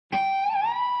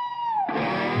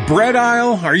Bread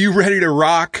aisle, are you ready to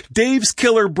rock? Dave's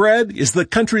Killer Bread is the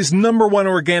country's #1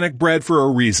 organic bread for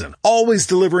a reason. Always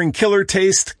delivering killer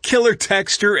taste, killer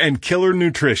texture, and killer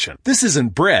nutrition. This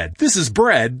isn't bread. This is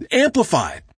bread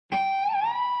amplified.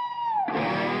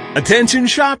 Attention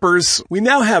shoppers, we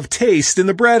now have taste in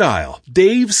the bread aisle.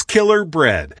 Dave's Killer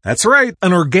Bread. That's right,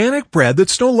 an organic bread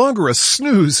that's no longer a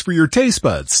snooze for your taste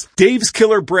buds. Dave's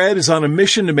Killer Bread is on a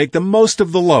mission to make the most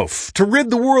of the loaf, to rid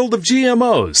the world of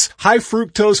GMOs, high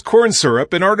fructose corn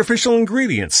syrup, and artificial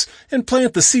ingredients, and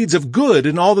plant the seeds of good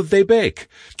in all that they bake.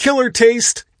 Killer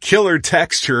taste, killer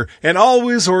texture, and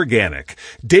always organic.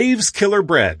 Dave's Killer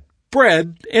Bread.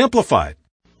 Bread amplified.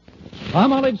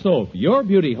 Palmolive Soap, your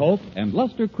beauty hope, and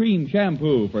Luster Cream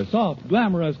Shampoo for soft,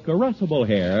 glamorous, caressable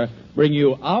hair bring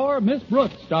you Our Miss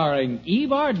Brooks, starring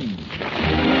Eve Arden.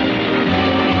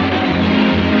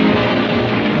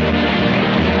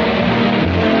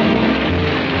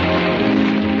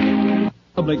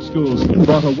 Public schools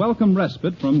brought a welcome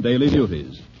respite from daily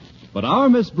duties. But our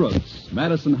Miss Brooks,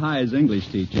 Madison High's English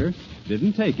teacher,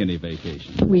 didn't take any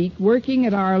vacation. Week working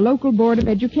at our local Board of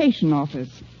Education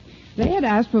office. They had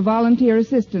asked for volunteer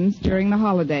assistance during the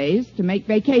holidays to make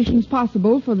vacations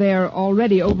possible for their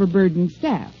already overburdened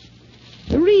staff.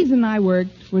 The reason I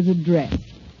worked was a dress,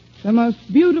 the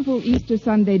most beautiful Easter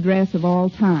Sunday dress of all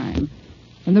time.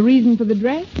 And the reason for the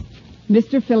dress?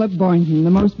 Mr. Philip Boynton,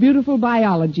 the most beautiful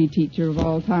biology teacher of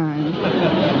all time.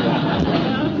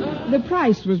 The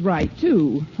price was right,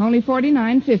 too, only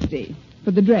 $49.50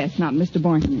 for the dress, not Mr.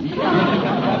 Boynton.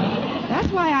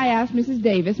 That's why I asked Mrs.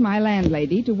 Davis, my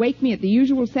landlady, to wake me at the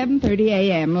usual 7:30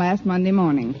 a.m. last Monday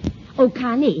morning. Oh,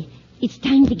 Connie, it's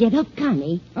time to get up,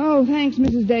 Connie. Oh, thanks,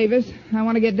 Mrs. Davis. I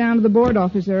want to get down to the board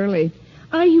office early.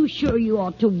 Are you sure you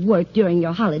ought to work during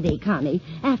your holiday, Connie?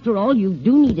 After all, you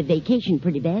do need a vacation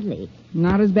pretty badly.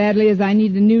 Not as badly as I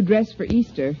need a new dress for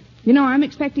Easter. You know, I'm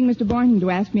expecting Mr. Boynton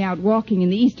to ask me out walking in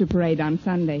the Easter parade on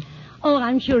Sunday. Oh,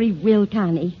 I'm sure he will,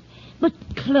 Connie. But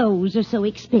clothes are so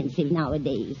expensive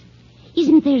nowadays.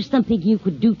 Isn't there something you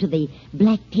could do to the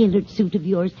black tailored suit of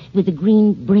yours with the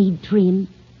green braid trim?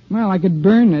 Well, I could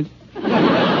burn it.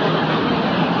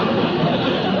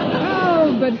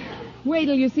 Oh, but wait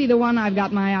till you see the one I've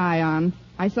got my eye on.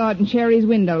 I saw it in Sherry's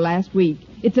window last week.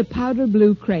 It's a powder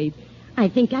blue crepe. I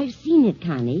think I've seen it,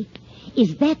 Connie.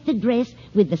 Is that the dress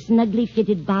with the snugly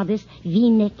fitted bodice,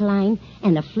 V-neck line,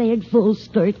 and a flared full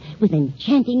skirt with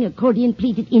enchanting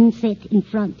accordion-pleated inset in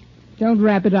front? Don't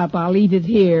wrap it up. I'll eat it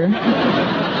here.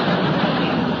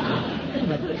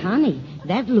 But, Connie,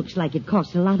 that looks like it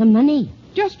costs a lot of money.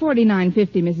 Just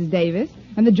 $49.50, Mrs. Davis.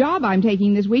 And the job I'm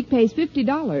taking this week pays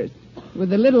 $50.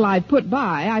 With the little I've put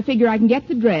by, I figure I can get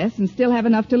the dress and still have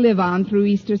enough to live on through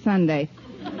Easter Sunday.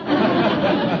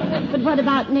 But what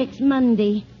about next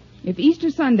Monday? If Easter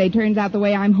Sunday turns out the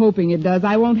way I'm hoping it does,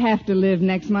 I won't have to live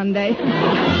next Monday.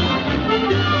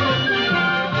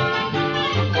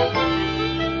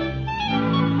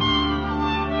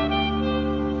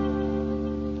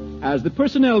 As the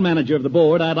personnel manager of the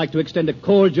board, I'd like to extend a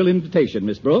cordial invitation,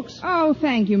 Miss Brooks. Oh,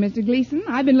 thank you, Mr. Gleason.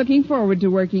 I've been looking forward to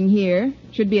working here.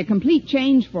 Should be a complete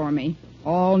change for me.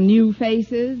 All new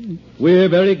faces. We're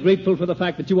very grateful for the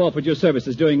fact that you offered your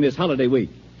services during this holiday week.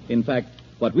 In fact,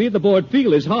 what we at the board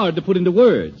feel is hard to put into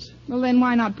words. Well, then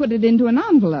why not put it into an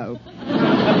envelope?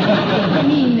 I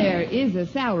mean, there is a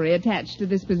salary attached to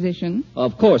this position.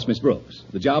 Of course, Miss Brooks.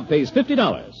 The job pays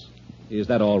 $50. Is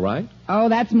that all right? Oh,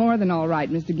 that's more than all right,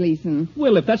 Mr. Gleason.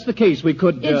 Well, if that's the case, we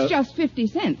could... It's just 50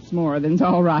 cents more than's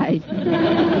all right.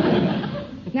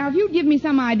 Now, if you'd give me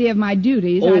some idea of my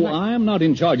duties... I am not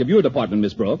in charge of your department,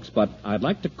 Miss Brooks, but I'd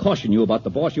like to caution you about the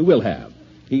boss you will have.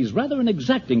 He's rather an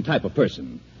exacting type of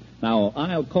person. Now,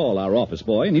 I'll call our office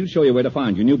boy, and he'll show you where to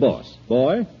find your new boss.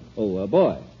 Boy?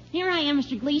 Boy. Here I am,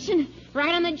 Mr. Gleason.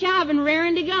 Right on the job and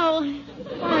raring to go.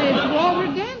 Why, it's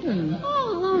Walter Denton.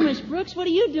 Oh, hello, Miss Brooks. What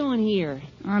are you doing here?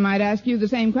 I might ask you the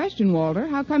same question, Walter.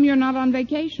 How come you're not on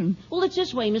vacation? Well, it's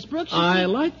this way, Miss Brooks. I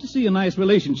like to see a nice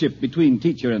relationship between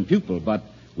teacher and pupil, but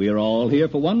we're all here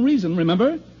for one reason,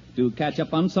 remember? To catch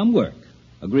up on some work.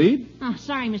 Agreed? Oh,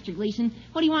 sorry, Mr. Gleason.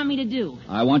 What do you want me to do?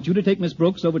 I want you to take Miss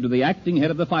Brooks over to the acting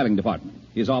head of the filing department.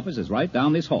 His office is right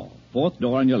down this hall. 4th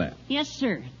door on your left. Yes,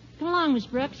 sir. Come along, Miss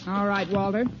Brooks. All right,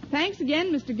 Walter. Thanks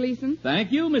again, Mr. Gleason.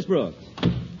 Thank you, Miss Brooks.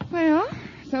 Well,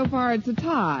 so far it's a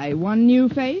tie. One new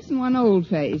face and one old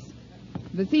face.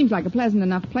 But it seems like a pleasant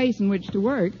enough place in which to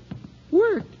work.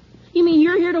 Work? You mean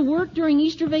you're here to work during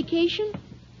Easter vacation?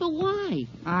 But why?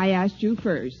 I asked you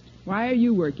first. Why are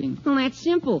you working? Well, that's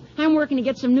simple. I'm working to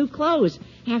get some new clothes.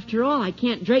 After all, I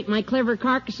can't drape my clever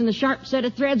carcass in a sharp set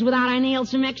of threads without I nail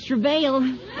some extra veil.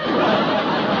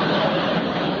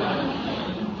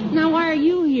 Now, why are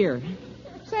you here? here?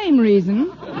 Same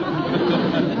reason.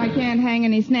 I can't hang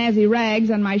any snazzy rags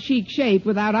on my chic shape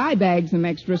without I bag some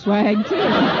extra swag, too.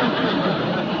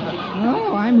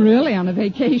 Oh, I'm really on a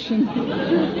vacation.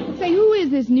 Say, who is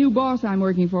this new boss I'm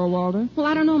working for, Walter? Well,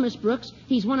 I don't know, Miss Brooks.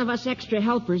 He's one of us extra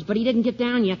helpers, but he didn't get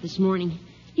down yet this morning.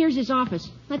 Here's his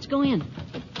office. Let's go in.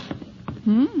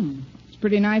 It's a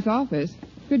pretty nice office.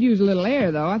 Could use a little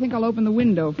air, though. I think I'll open the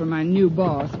window for my new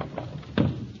boss.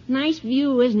 Nice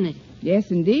view, isn't it?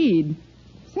 Yes, indeed.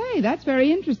 Say, that's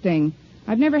very interesting.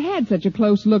 I've never had such a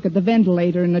close look at the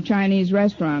ventilator in a Chinese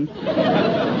restaurant.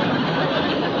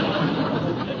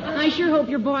 I sure hope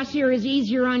your boss here is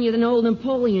easier on you than old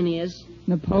Napoleon is.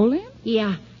 Napoleon?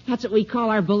 Yeah, that's what we call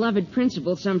our beloved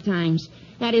principal sometimes.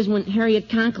 That is when Harriet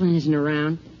Conklin isn't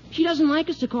around. She doesn't like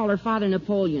us to call her Father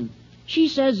Napoleon. She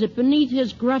says that beneath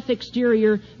his gruff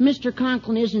exterior, Mr.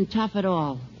 Conklin isn't tough at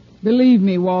all. Believe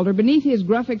me, Walter, beneath his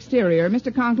gruff exterior,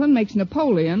 Mr. Conklin makes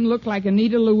Napoleon look like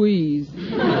Anita Louise.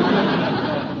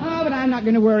 Oh, but I'm not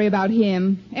going to worry about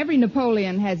him. Every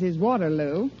Napoleon has his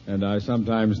Waterloo. And I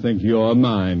sometimes think you're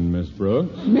mine, Miss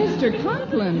Brooks. Mr.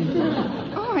 Conklin!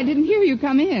 Oh, I didn't hear you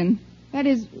come in. That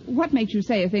is, what makes you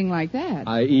say a thing like that?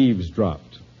 I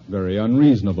eavesdropped. Very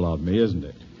unreasonable of me, isn't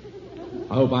it?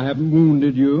 I hope I haven't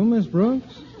wounded you, Miss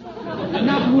Brooks.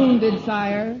 Not wounded,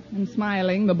 sire. And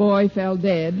smiling, the boy fell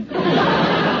dead.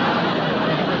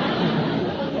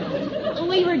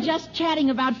 We were just chatting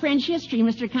about French history,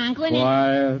 Mr. Conklin.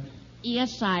 Quiet.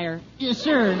 Yes, sire. Yes,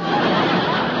 sir.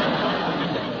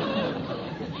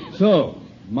 So,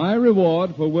 my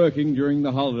reward for working during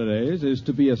the holidays is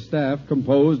to be a staff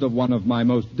composed of one of my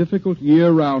most difficult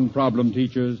year-round problem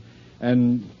teachers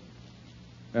and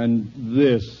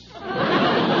this.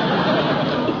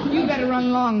 You better run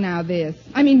along now,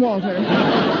 Walter.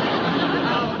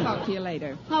 I'll talk to you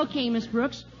later. Okay, Miss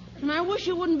Brooks. And I wish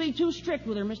you wouldn't be too strict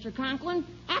with her, Mr. Conklin.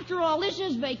 After all, this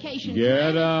is vacation.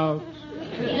 Get out.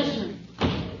 Yes, sir.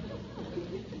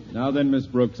 Now then, Miss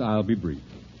Brooks, I'll be brief.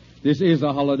 This is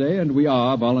a holiday, and we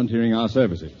are volunteering our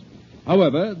services.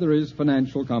 However, there is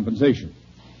financial compensation.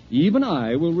 Even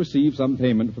I will receive some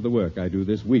payment for the work I do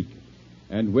this week.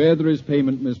 And where there is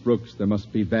payment, Miss Brooks, there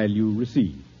must be value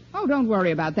received. Oh, don't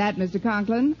worry about that, Mr.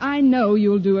 Conklin. I know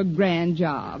you'll do a grand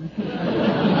job.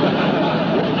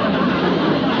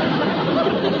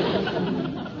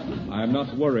 I'm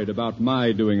not worried about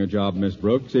my doing a job, Miss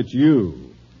Brooks. It's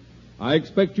you. I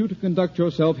expect you to conduct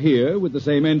yourself here with the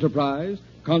same enterprise,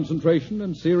 concentration,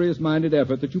 and serious-minded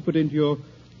effort that you put into your...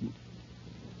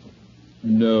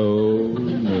 No.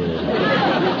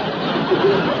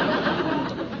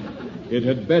 It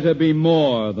had better be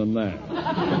more than that.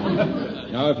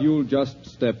 Now, if you'll just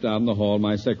step down the hall,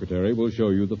 my secretary will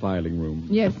show you the filing room.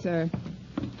 Yes, sir.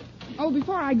 Oh,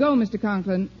 before I go, Mr.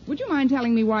 Conklin, would you mind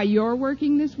telling me why you're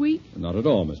working this week? Not at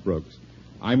all, Miss Brooks.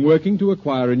 I'm working to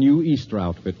acquire a new Easter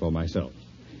outfit for myself.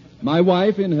 My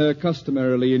wife, in her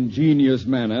customarily ingenious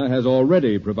manner, has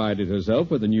already provided herself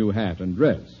with a new hat and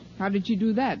dress. How did she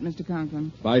do that, Mr.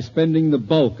 Conklin? By spending the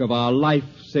bulk of our life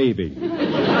savings.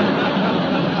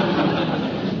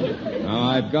 Now,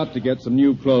 I've got to get some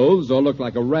new clothes or look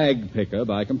like a rag picker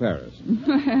by comparison.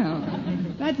 Well,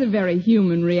 that's a very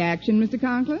human reaction, Mr.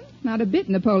 Conklin. Not a bit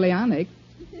Napoleonic.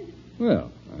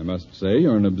 Well, I must say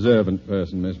you're an observant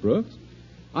person, Miss Brooks.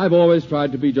 I've always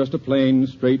tried to be just a plain,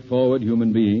 straightforward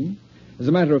human being. As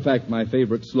a matter of fact, my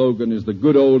favorite slogan is the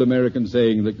good old American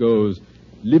saying that goes,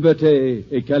 Liberté,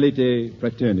 égalité,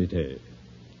 fraternité.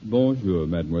 Bonjour,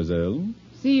 mademoiselle.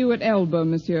 See you at Elba,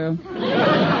 monsieur.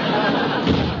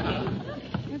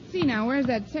 Let's see now, where's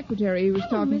that secretary who was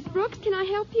talking? Miss Brooks, can I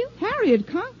help you? Harriet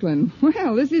Conklin.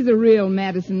 Well, this is a real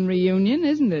Madison reunion,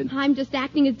 isn't it? I'm just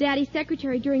acting as Daddy's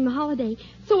secretary during the holiday,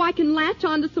 so I can latch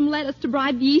on to some lettuce to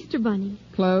bribe the Easter Bunny.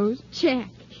 Clothes? Check.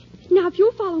 Now, if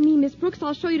you'll follow me, Miss Brooks,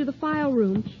 I'll show you to the file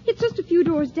room. It's just a few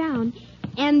doors down.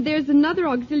 And there's another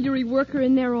auxiliary worker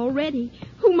in there already,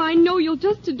 whom I know you'll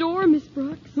just adore, Miss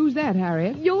Brooks. Who's that,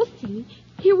 Harriet? You'll see.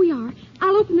 Here we are.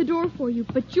 I'll open the door for you,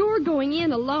 but you're going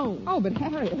in alone. Oh, but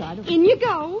Harriet, I don't... In you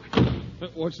go.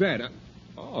 What's that?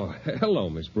 Oh, hello,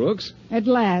 Miss Brooks. At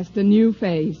last, a new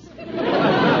face.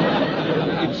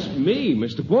 It's me,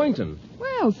 Mr. Boynton.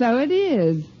 Well, so it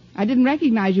is. I didn't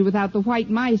recognize you without the white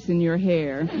mice in your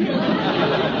hair.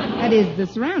 That is, the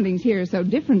surroundings here are so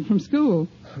different from school.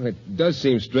 It does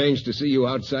seem strange to see you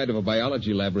outside of a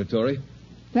biology laboratory.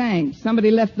 Thanks.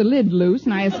 Somebody left the lid loose,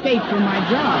 and I escaped from my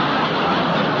job.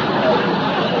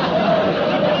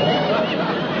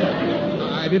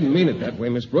 I didn't mean it that way,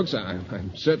 Miss Brooks.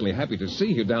 I'm certainly happy to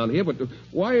see you down here, but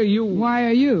why are you... Why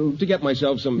are you? To get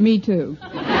myself some... Me too.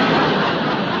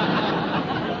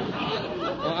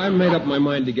 I made up my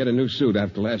mind to get a new suit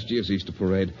after last year's Easter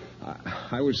parade.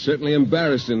 I was certainly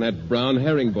embarrassed in that brown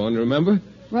herringbone, remember?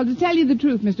 Well, to tell you the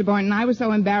truth, Mr. Boynton, I was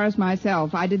so embarrassed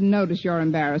myself, I didn't notice your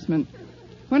embarrassment.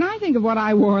 When I think of what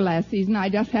I wore last season, I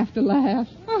just have to laugh.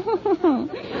 Oh,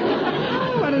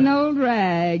 what an old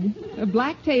rag. A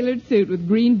black tailored suit with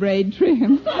green braid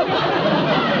trim.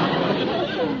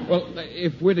 Well,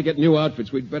 if we're to get new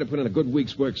outfits, we'd better put in a good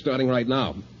week's work starting right now.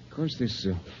 Of course, this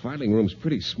filing room's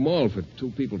pretty small for two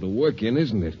people to work in,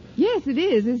 isn't it? Yes, it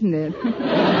is, isn't it?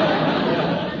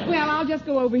 Well, I'll just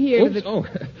go over here Oops. to the... Oh,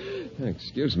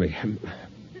 excuse me.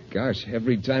 Gosh,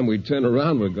 every time we turn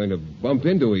around, we're going to bump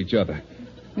into each other.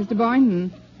 Mr.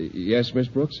 Boynton. Yes, Miss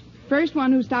Brooks? First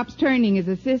one who stops turning is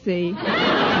a sissy.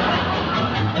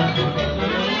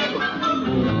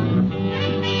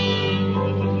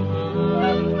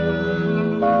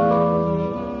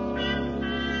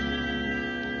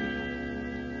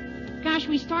 Gosh,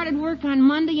 we started work on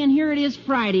Monday, and here it is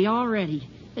Friday already.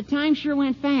 The time sure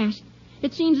went fast.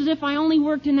 It seems as if I only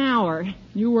worked an hour.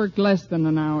 You worked less than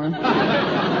an hour.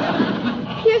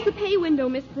 Here's the pay window,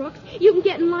 Miss Brooks. You can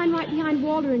get in line right behind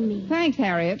Walter and me. Thanks,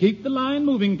 Harriet. Keep the line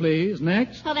moving, please.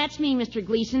 Next. Oh, that's me, Mr.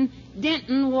 Gleason.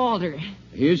 Denton Walter.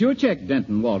 Here's your check,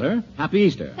 Denton Walter. Happy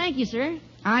Easter. Thank you, sir.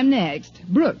 I'm next.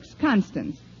 Brooks,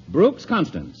 Constance. Brooks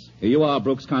Constance. Here you are,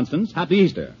 Brooks Constance. Happy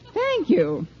Easter. Thank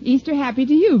you. Easter happy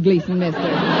to you, Gleason mister.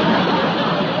 Now,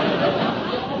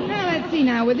 let's see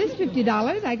now. With this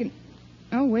 $50, I can...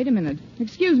 Oh, wait a minute.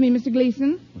 Excuse me, Mr.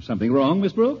 Gleason. Something wrong,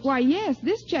 Miss Brooks? Why, yes,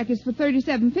 this check is for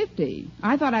 $37.50.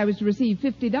 I thought I was to receive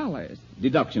 $50.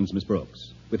 Deductions, Miss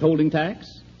Brooks. Withholding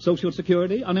tax, Social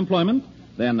Security, unemployment.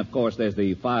 Then, of course, there's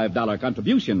the $5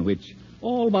 contribution, which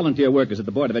all volunteer workers at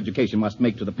the Board of Education must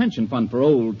make to the pension fund for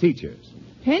old teachers.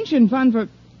 Pension fund for...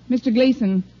 Mr.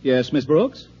 Gleason, Yes, Miss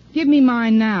Brooks? give me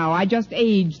mine now. I just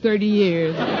aged 30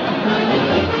 years.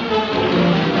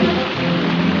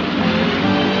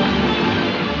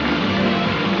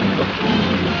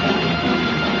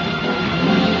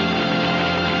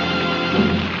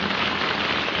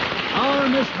 Our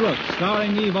Miss Brooks,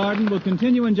 starring Eve Arden, will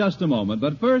continue in just a moment.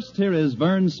 But first, here is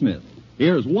Vern Smith.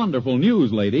 Here's wonderful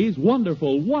news, ladies.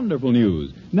 Wonderful, wonderful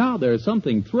news. Now there's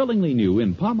something thrillingly new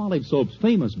in Palmolive Soap's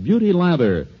famous Beauty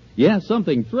Lather. Yes,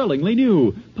 something thrillingly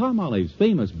new. Palmolive's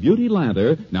famous Beauty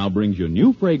Lather now brings you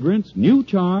new fragrance, new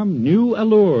charm, new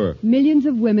allure. Millions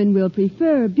of women will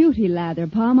prefer Beauty Lather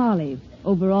Palmolive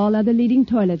over all other leading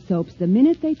toilet soaps the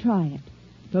minute they try it.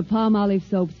 For Palmolive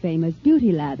Soap's famous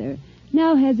Beauty Lather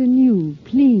now has a new,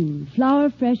 clean,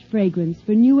 flower-fresh fragrance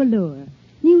for new allure,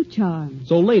 new charm.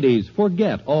 So, ladies,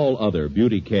 forget all other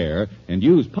beauty care and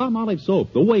use Palmolive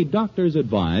Soap the way doctors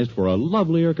advised for a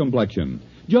lovelier complexion.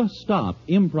 Just stop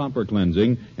improper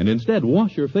cleansing and instead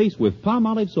wash your face with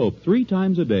Palmolive Soap 3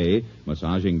 times a day,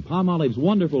 massaging Palmolive's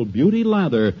wonderful Beauty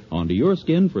Lather onto your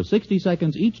skin for 60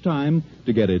 seconds each time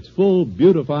to get its full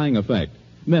beautifying effect.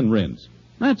 Then rinse.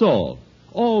 That's all.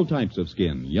 All types of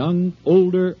skin, young,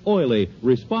 older, oily,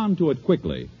 respond to it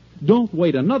quickly. Don't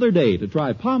wait another day to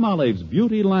try Palmolive's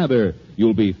Beauty Lather.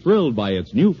 You'll be thrilled by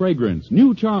its new fragrance,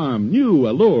 new charm, new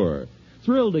allure.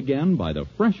 Thrilled again by the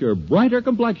fresher, brighter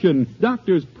complexion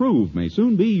doctors prove may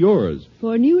soon be yours.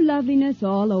 For new loveliness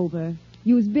all over,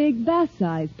 use big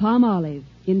bath-size Palmolive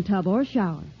in tub or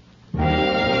shower.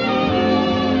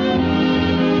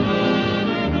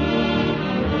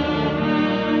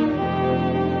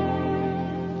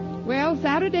 Well,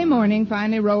 Saturday morning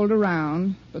finally rolled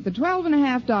around, but the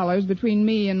 $12.50 between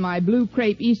me and my blue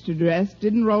crepe Easter dress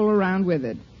didn't roll around with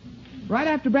it. Right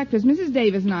after breakfast, Mrs.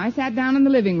 Davis and I sat down in the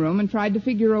living room and tried to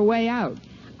figure a way out.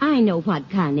 I know what,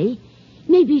 Connie.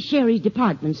 Maybe Sherry's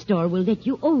department store will let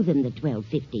you owe them the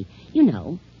 $12.50. You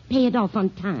know, pay it off on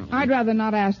time. I'd rather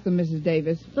not ask them, Mrs.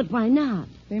 Davis. But why not?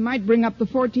 They might bring up the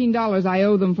 $14 I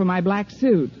owe them for my black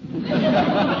suit.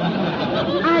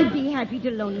 I'd be happy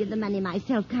to loan you the money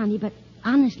myself, Connie, but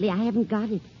honestly, I haven't got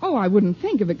it. Oh, I wouldn't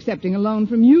think of accepting a loan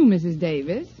from you, Mrs.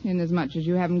 Davis, inasmuch as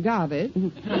you haven't got it.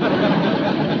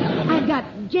 I've got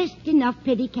just enough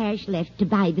petty cash left to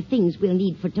buy the things we'll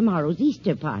need for tomorrow's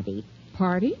Easter party.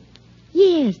 Party?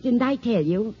 Yes, didn't I tell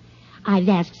you? I've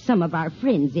asked some of our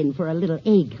friends in for a little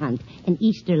egg hunt and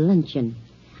Easter luncheon.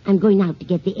 I'm going out to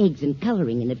get the eggs and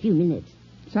coloring in a few minutes.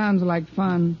 Sounds like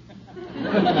fun.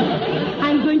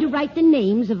 I'm going to write the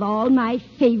names of all my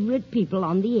favorite people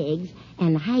on the eggs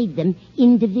and hide them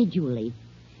individually.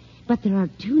 But there are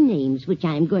 2 names which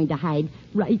I'm going to hide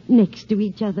right next to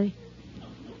each other.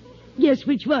 Guess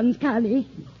which ones, Connie?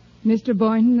 Mr.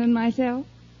 Boynton and myself?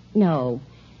 No,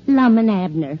 Lum and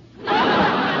Abner.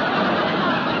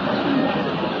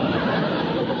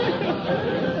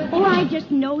 Oh, I I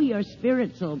just know your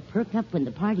spirits will perk up when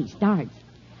the party starts.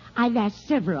 I've asked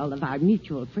several of our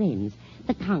mutual friends,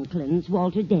 the Conklins,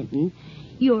 Walter Denton,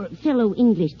 your fellow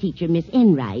English teacher, Miss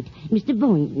Enright, Mr.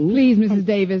 Boynton. Please, Mrs.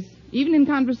 Davis, even in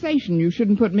conversation, you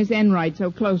shouldn't put Miss Enright so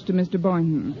close to Mr.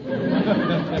 Boynton.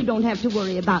 You don't have to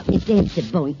worry about Miss Esther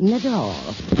Boynton at all.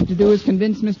 What to do is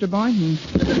convince Mr. Boynton.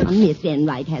 Miss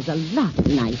Enright has a lot of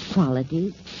nice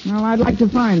qualities. Well, I'd like to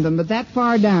find them, but that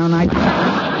far down,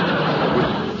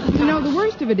 You know, the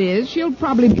worst of it is, she'll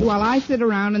probably be while I sit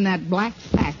around in that black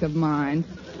sack of mine.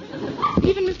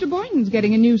 Even Mr. Boynton's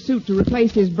getting a new suit to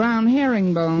replace his brown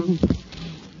herringbone.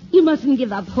 You mustn't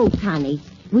give up hope, Connie.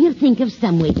 We'll think of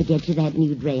some way to get you that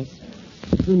new dress.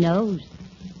 Who knows?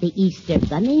 The Easter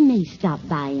Bunny may stop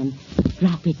by and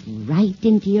drop it right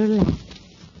into your lap.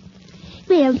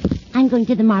 Well, I'm going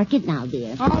to the market now,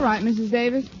 dear. All right, Mrs.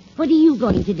 Davis. What are you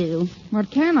going to do?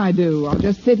 What can I do? I'll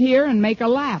just sit here and make a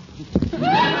lap.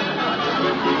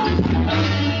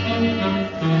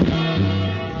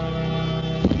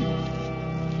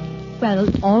 Well,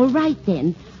 all right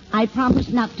then. I promise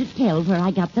not to tell where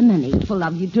I got the money for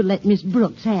of you to let Miss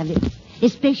Brooks have it,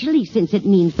 especially since it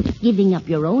means giving up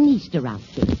your own Easter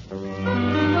outfit.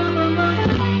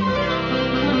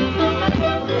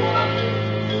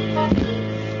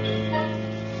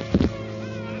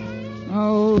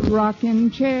 Old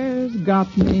rocking chairs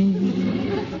got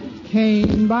me,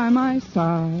 cane by my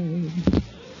side.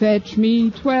 Fetch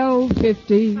me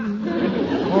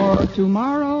 $12.50, or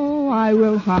tomorrow I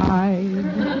will hide.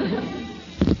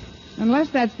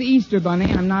 Unless that's the Easter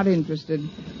Bunny, I'm not interested.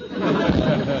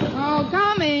 Oh,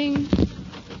 coming.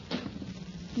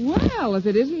 Well, if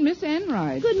it isn't Miss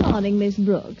Enright. Good morning, Miss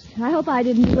Brooks. I hope I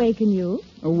didn't awaken you.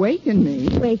 Awaken me?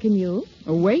 Waken you.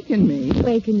 Awaken me?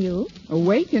 Waken you.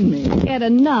 Awaken me? Get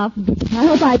enough. I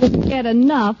hope I didn't get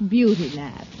enough beauty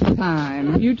naps.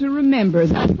 Time. You to remember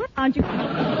that. Aren't you...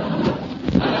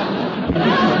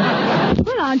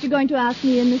 Well, aren't you going to ask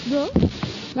me in, Miss Brooks?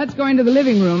 Let's go into the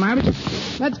living room.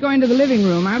 Let's go into the living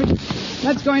room.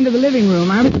 Let's go into the living room.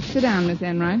 Sit down, Miss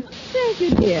Enright. Thank you,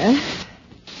 dear.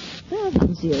 Well,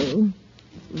 that's you.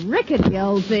 Rickety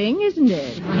old thing, isn't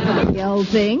it? Rickety old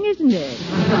thing, isn't it?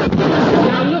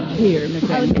 Now, look here, Miss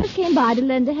I Enright. just came by to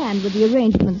lend a hand with the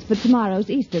arrangements for tomorrow's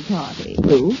Easter party.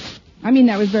 Who? I mean,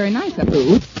 that was very nice of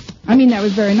you. But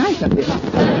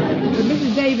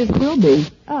Mrs. Davis will be.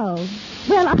 Oh.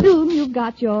 Well, I assume you've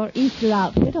got your Easter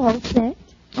outfit all set.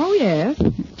 Oh, yes.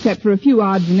 Except for a few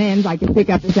odds and ends I can pick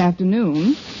up this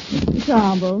afternoon.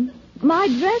 Ensemble. My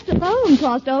dress alone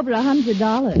cost over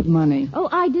 $100. Money. Oh,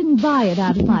 I didn't buy it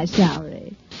out of my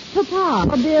salary.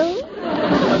 Papa, Bill?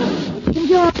 Can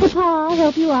your papa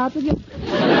help you out with your...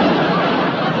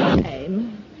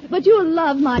 name? But you'll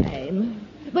love my name.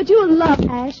 But you'll love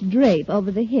ash drape over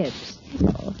the hips.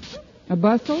 Oh. A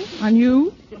bustle on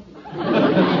you?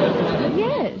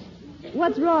 Yes.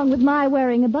 What's wrong with my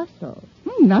wearing a bustle?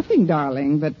 Nothing,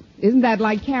 darling, but isn't that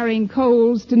like carrying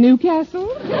coals to Newcastle?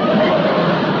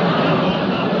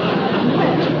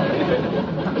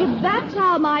 If that's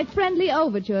how my friendly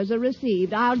overtures are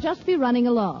received, I'll just be running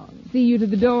along. See you to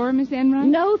the door, Miss Enright?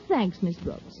 No, thanks, Miss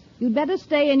Brooks. You'd better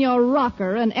stay in your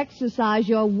rocker and exercise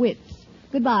your wits.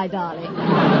 Goodbye, darling.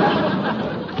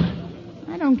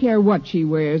 I don't care what she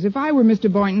wears. If I were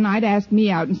Mr. Boynton, I'd ask me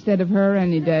out instead of her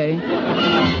any day.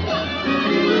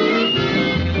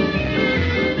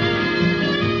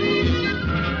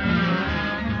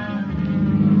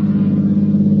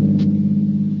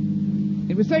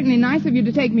 It was certainly nice of you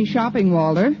to take me shopping,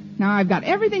 Walter. Now I've got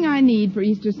everything I need for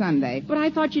Easter Sunday. But I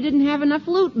thought you didn't have enough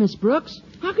loot, Miss Brooks.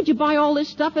 How could you buy all this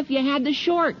stuff if you had the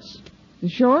shorts? The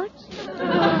shorts?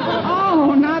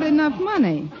 Oh, not enough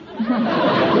money.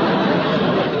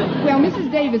 Well,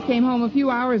 Mrs. Davis came home a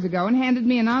few hours ago and handed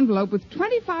me an envelope with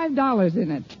 $25 in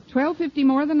it. $12.50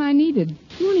 more than I needed.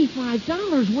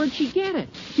 $25? Where'd she get it?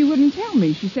 She wouldn't tell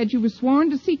me. She said she was sworn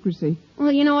to secrecy.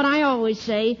 Well, you know what I always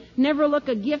say. Never look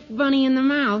a gift bunny in the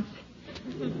mouth.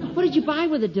 What did you buy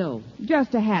with the dough?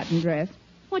 Just a hat and dress.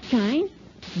 What kind?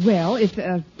 Well, it's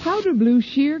a powder blue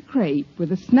sheer crepe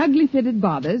with a snugly fitted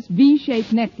bodice,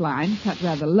 V-shaped neckline, cut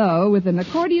rather low, with an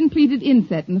accordion pleated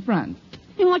inset in the front.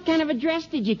 And what kind of a dress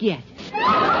did you get?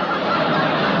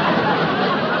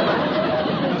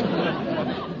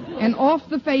 An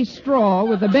off-the-face straw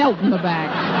with a belt in the back.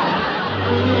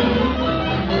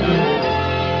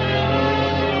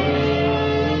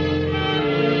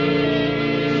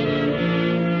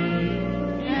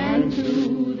 And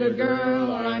to the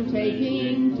girl I'm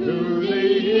taking to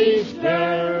the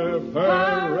Easter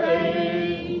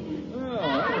parade.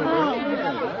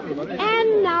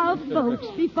 And now, folks,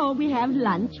 before we have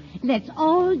lunch, let's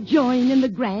all join in the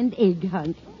grand egg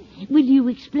hunt. Will you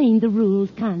explain the rules,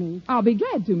 Connie? I'll be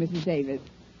glad to, Mrs. Davis.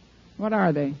 What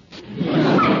are they?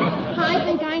 I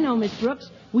think I know, Miss Brooks.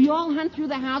 We all hunt through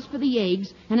the house for the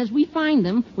eggs, and as we find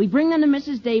them, we bring them to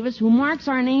Mrs. Davis, who marks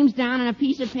our names down on a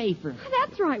piece of paper.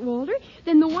 That's right, Walter.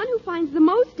 Then the one who finds the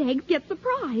most eggs gets the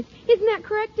prize. Isn't that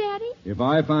correct, Daddy? If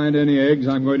I find any eggs,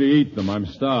 I'm going to eat them. I'm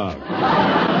starved.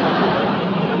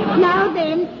 Now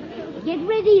then, get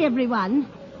ready, everyone.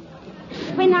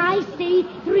 When I say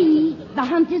 3, the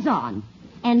hunt is on.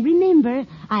 And remember,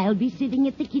 I'll be sitting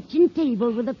at the kitchen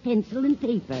table with a pencil and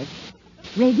paper.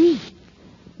 Ready?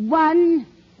 1,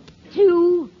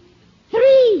 2,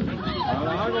 3.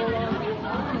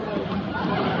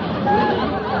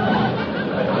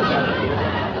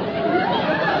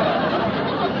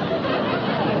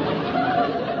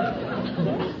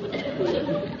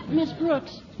 Miss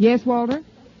Brooks, Yes, Walter?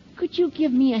 could you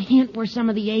give me a hint where some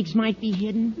of the eggs might be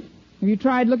hidden? Have you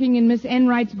tried looking in Miss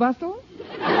Enright's bustle?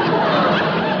 She's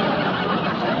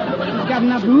got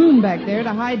enough room back there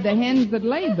to hide the hens that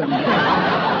laid them.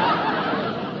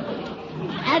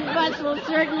 That bustle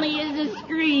certainly is a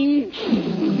screen.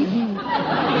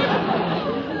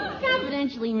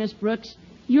 Confidentially, Miss Brooks,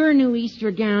 your new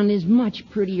Easter gown is much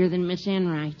prettier than Miss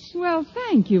Enright's. Well,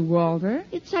 thank you, Walter.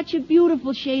 It's such a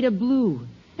beautiful shade of blue.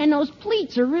 And those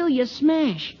pleats are really a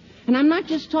smash. And I'm not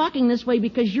just talking this way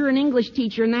because you're an English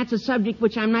teacher and that's a subject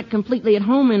which I'm not completely at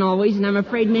home in always, and I'm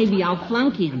afraid maybe I'll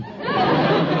flunk in.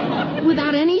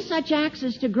 Without any such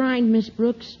axes to grind, Miss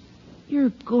Brooks,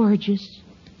 you're gorgeous.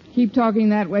 Keep talking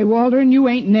that way, Walter, and you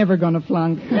ain't never gonna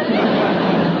flunk.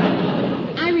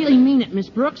 I really mean it, Miss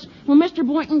Brooks. When Mr.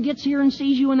 Boynton gets here and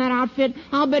sees you in that outfit,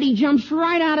 I'll bet he jumps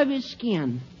right out of his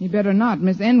skin. You better not.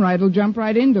 Miss Enright will jump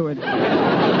right into it.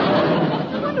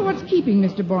 I wonder what's keeping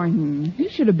Mr. Boynton. He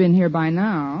should have been here by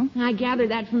now. I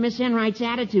gathered that from Miss Enright's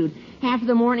attitude. Half of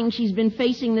the morning she's been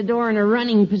facing the door in a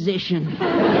running position.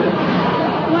 Well,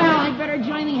 I'd better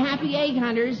join the happy egg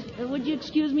hunters. Would you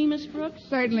excuse me, Miss Brooks?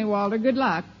 Certainly, Walter. Good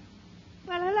luck.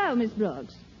 Well, hello, Miss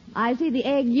Brooks. I see the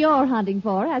egg you're hunting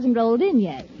for hasn't rolled in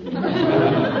yet.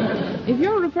 If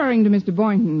you're referring to Mr.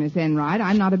 Boynton, Miss Enright,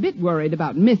 I'm not a bit worried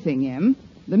about missing him.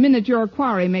 The minute your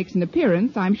quarry makes an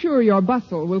appearance, I'm sure your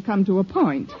bustle will come to a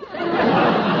point.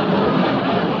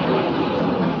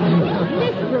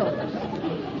 Miss Brooks,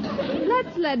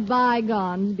 let's let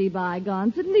bygones be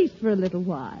bygones, at least for a little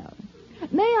while.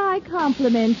 May I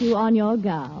compliment you on your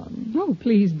gown? Oh,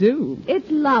 please do. It's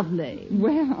lovely.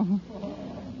 Well,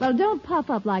 don't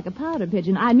puff up like a powder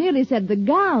pigeon. I merely said the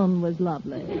gown was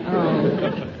lovely. oh.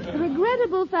 The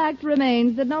regrettable fact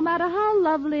remains that no matter how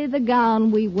lovely the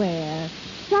gown we wear,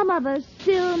 some of us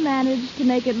still manage to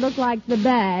make it look like the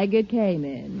bag it came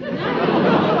in.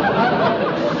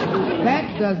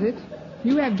 That does it.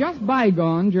 You have just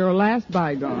bygoned your last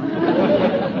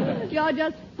bygone. You're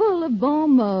just full of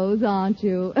bon mots, aren't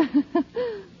you?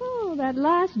 Oh, that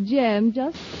last gem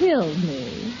just killed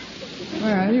me.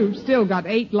 Well, you've still got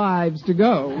 8 lives to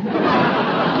go. Now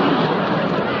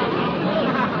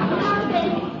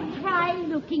then, try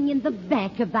looking in the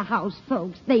back of the house,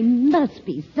 folks. They must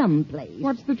be someplace.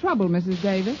 What's the trouble, Mrs.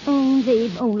 Davis? Oh,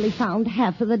 they've only found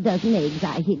half of the dozen eggs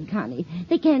I hid, Connie.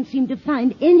 They can't seem to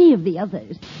find any of the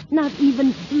others. Not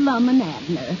even Lum and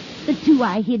Abner, the 2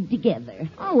 I hid together.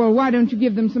 Oh, well, why don't you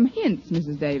give them some hints,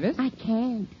 Mrs. Davis? I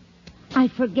can't. I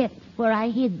forget where I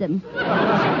hid them.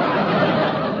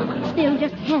 They'll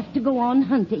just have to go on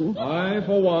hunting. I,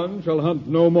 for one, shall hunt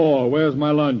no more. Where's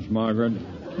my lunch, Margaret?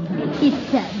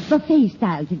 It's buffet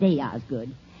style today,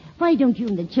 Osgood. Why don't you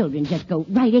and the children just go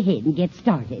right ahead and get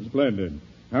started? Splendid.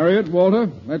 Harriet, Walter,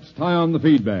 let's tie on the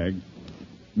feed bag.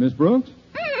 Miss Brooks?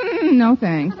 No,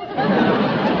 thanks.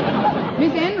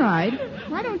 Miss Enright,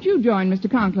 why don't you join Mr.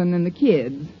 Conklin and the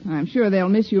kids? I'm sure they'll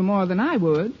miss you more than I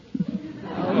would.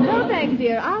 No, thanks,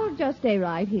 dear. I'll just stay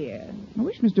right here. I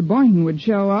wish Mr. Boynton would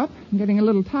show up. I'm getting a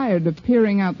little tired of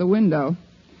peering out the window.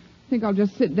 I think I'll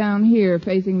just sit down here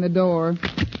facing the door.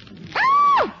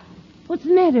 Ah! What's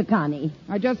the matter, Connie?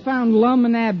 I just found Lum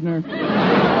and Abner.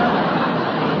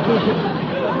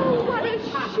 Oh, what a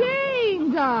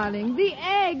shame, darling. The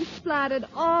eggs splattered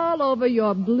all over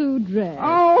your blue dress.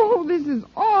 Oh, this is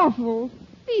awful.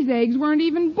 These eggs weren't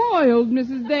even boiled,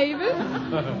 Mrs. Davis.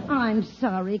 I'm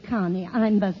sorry, Connie. I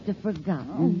must have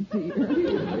forgotten. Oh,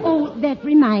 dear. Oh, that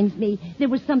reminds me. There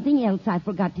was something else I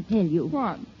forgot to tell you.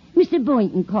 What? Mr.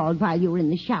 Boynton called while you were in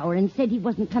the shower and said he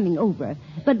wasn't coming over.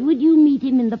 But would you meet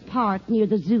him in the park near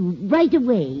the zoo right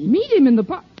away? Meet him in the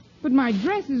park? But my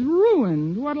dress is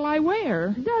ruined. What'll I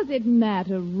wear? Does it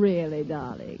matter really,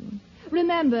 darling?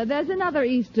 Remember, there's another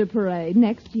Easter parade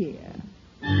next year.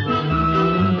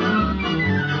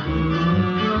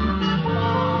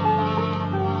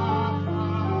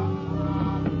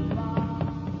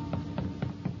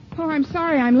 Oh, I'm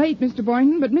sorry I'm late, Mr.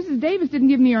 Boynton, but Mrs. Davis didn't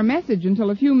give me your message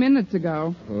until a few minutes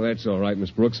ago. Well, that's all right,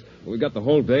 Miss Brooks. We got the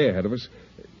whole day ahead of us.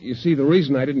 You see, the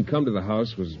reason I didn't come to the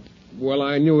house was, well,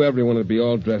 I knew everyone would be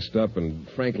all dressed up, and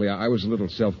frankly, I was a little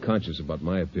self-conscious about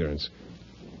my appearance.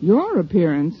 Your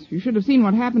appearance? You should have seen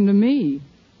what happened to me.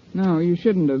 No, you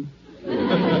shouldn't have.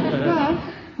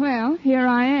 Well, here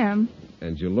I am.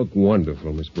 And you look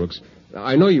wonderful, Miss Brooks.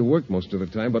 I know you work most of the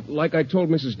time, but like I told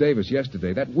Mrs. Davis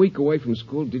yesterday, that week away from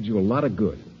school did you a lot of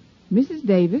good. Mrs.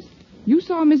 Davis? You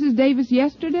saw Mrs. Davis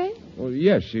yesterday? Well,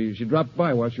 yes, she dropped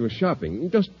by while she was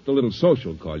shopping. Just a little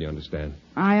social call, you understand.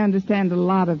 I understand a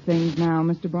lot of things now,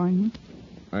 Mr. Boynton.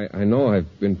 I know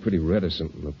I've been pretty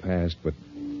reticent in the past, but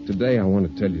today I want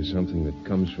to tell you something that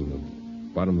comes from the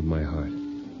bottom of my heart.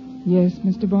 Yes,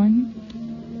 Mr.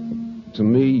 Boynton? To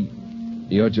me,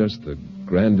 you're just the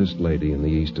grandest lady in the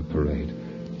Easter parade.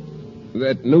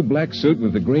 That new black suit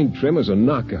with the green trim is a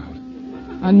knockout.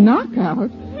 A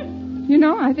knockout? You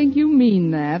know, I think you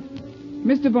mean that.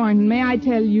 Mr. Boynton, may I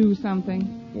tell you something?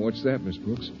 What's that, Miss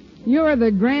Brooks? You're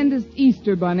the grandest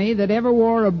Easter bunny that ever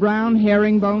wore a brown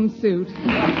herringbone suit.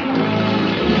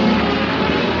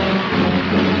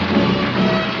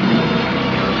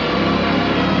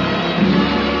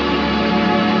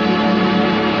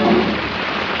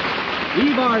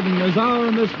 Eve Arden as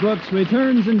our Miss Brooks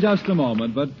returns in just a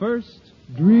moment, but first...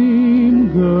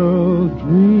 Dream girl,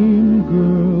 beautiful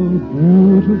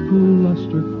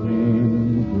luster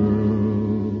cream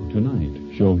girl.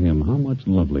 Tonight, show him how much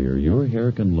lovelier your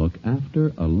hair can look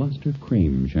after a Luster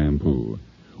Cream shampoo.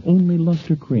 Only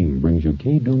Luster Cream brings you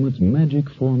Kay Daumit's magic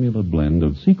formula blend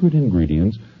of secret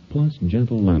ingredients plus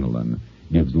gentle lanolin.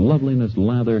 Gives loveliness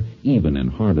lather even in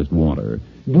hardest water.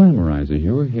 Glamorizes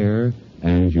your hair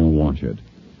as you wash it.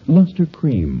 Luster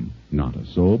Cream, not a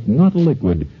soap, not a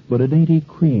liquid, but a dainty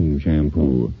cream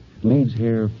shampoo. Leaves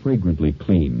hair fragrantly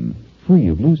clean, free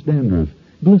of loose dandruff,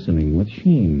 glistening with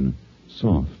sheen.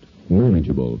 Soft,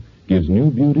 manageable, gives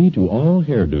new beauty to all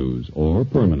hairdos or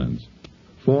permanents.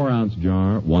 4-ounce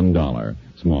jar, $1.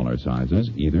 Smaller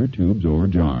sizes, either tubes or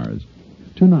jars.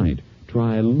 Tonight,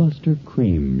 try Luster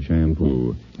Cream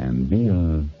shampoo and be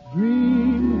a...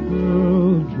 Dream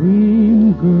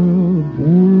girl,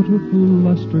 beautiful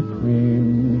luster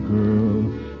cream girl.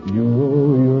 You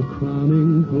owe your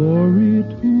crowning glory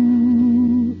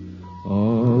to a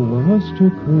luster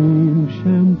cream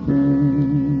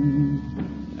shampoo.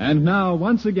 And now,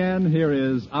 once again, here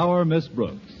is our Miss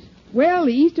Brooks. Well,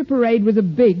 the Easter parade was a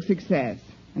big success.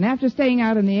 And after staying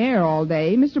out in the air all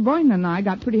day, Mr. Boynton and I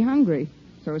got pretty hungry.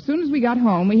 So as soon as we got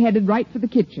home, we headed right for the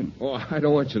kitchen. Oh, I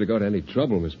don't want you to go to any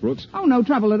trouble, Miss Brooks. Oh, no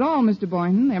trouble at all, Mr.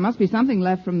 Boynton. There must be something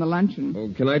left from the luncheon.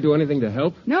 Oh, can I do anything to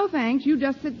help? No, thanks. You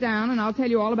just sit down, and I'll tell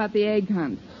you all about the egg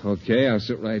hunt. Okay, I'll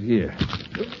sit right here.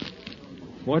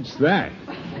 What's that?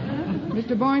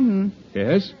 Mr. Boynton.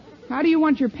 Yes? How do you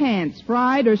want your pants,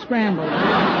 fried or scrambled?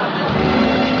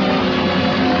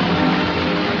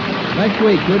 Next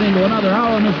week, tune into another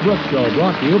Our Miss Brooks show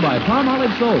brought to you by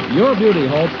Palmolive Soap, Your Beauty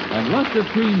Hope, and Luster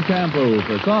Cream Shampoo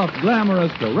for soft,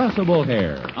 glamorous, caressable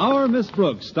hair. Our Miss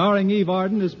Brooks, starring Eve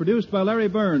Arden, is produced by Larry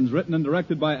Burns, written and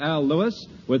directed by Al Lewis,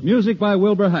 with music by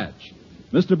Wilbur Hatch.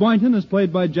 Mr. Boynton is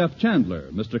played by Jeff Chandler,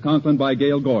 Mr. Conklin by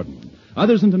Gail Gordon.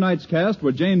 Others in tonight's cast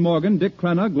were Jane Morgan, Dick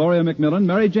Crenna, Gloria McMillan,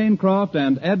 Mary Jane Croft,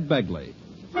 and Ed Begley.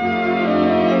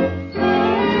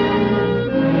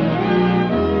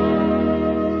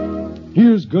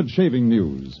 Here's good shaving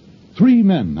news. 3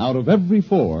 men out of every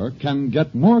 4 can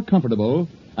get more comfortable,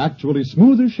 actually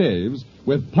smoother shaves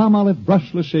with Palmolive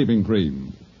Brushless Shaving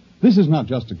Cream. This is not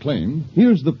just a claim.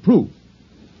 Here's the proof.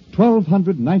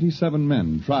 1,297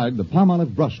 men tried the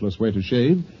Palmolive Brushless way to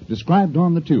shave described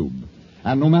on the tube.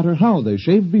 And no matter how they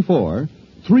shaved before,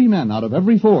 3 men out of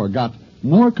every 4 got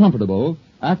more comfortable,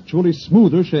 actually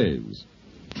smoother shaves.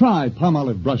 Try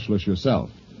Palmolive Brushless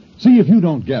yourself. See if you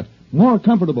don't get more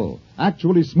comfortable,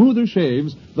 actually smoother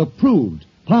shaves the proved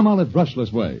Palmolive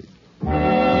Brushless way.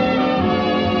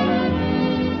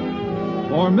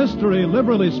 For mystery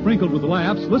liberally sprinkled with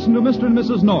laughs, listen to Mr. and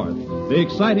Mrs. North, the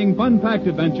exciting, fun-packed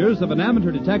adventures of an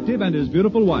amateur detective and his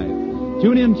beautiful wife.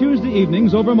 Tune in Tuesday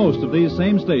evenings over most of these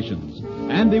same stations.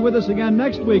 And be with us again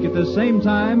next week at this same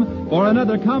time for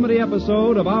another comedy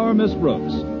episode of Our Miss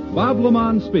Brooks. Bob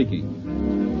Lamont speaking.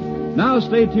 Now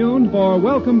stay tuned for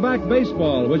Welcome Back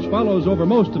Baseball, which follows over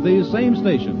most of these same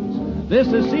stations. This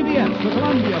is CBS, the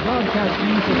Columbia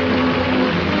Broadcasting System.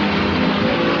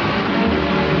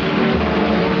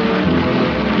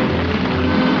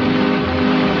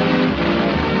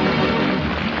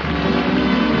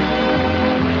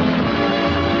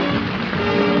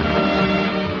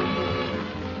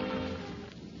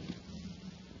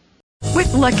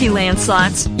 With Lucky Land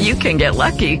Slots, you can get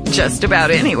lucky just about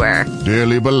anywhere.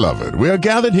 Dearly beloved, we are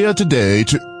gathered here today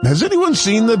to... Has anyone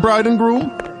seen the bride and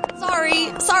groom?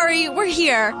 Sorry, we're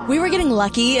here. We were getting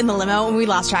lucky in the limo and we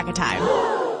lost track of time.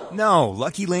 No,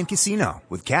 Lucky Land Casino,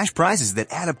 with cash prizes that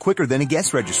add up quicker than a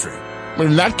guest registry.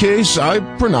 In that case, I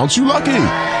pronounce you lucky.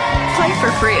 Play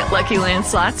for free at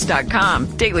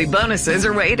LuckyLandSlots.com. Daily bonuses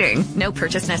are waiting. No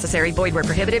purchase necessary. Void where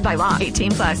prohibited by law.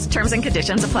 18+. Terms and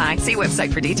conditions apply. See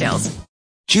website for details.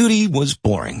 Judy was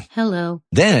boring. Hello.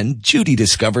 Then Judy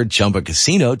discovered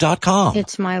ChumbaCasino.com.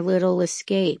 It's my little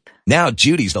escape. Now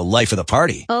Judy's the life of the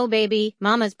party. Oh, baby,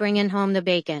 mama's bringing home the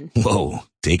bacon. Whoa,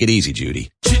 take it easy,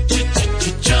 Judy.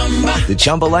 The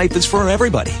Chumba life is for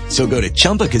everybody. So go to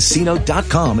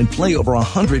ChumbaCasino.com and play over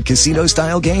 100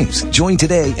 casino-style games. Join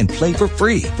today and play for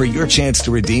free for your chance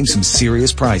to redeem some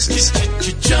serious prizes.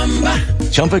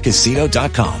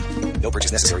 ChumbaCasino.com. No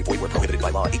purchase necessary. Void where prohibited by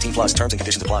law. 18+. Terms and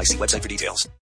conditions apply. See website for details.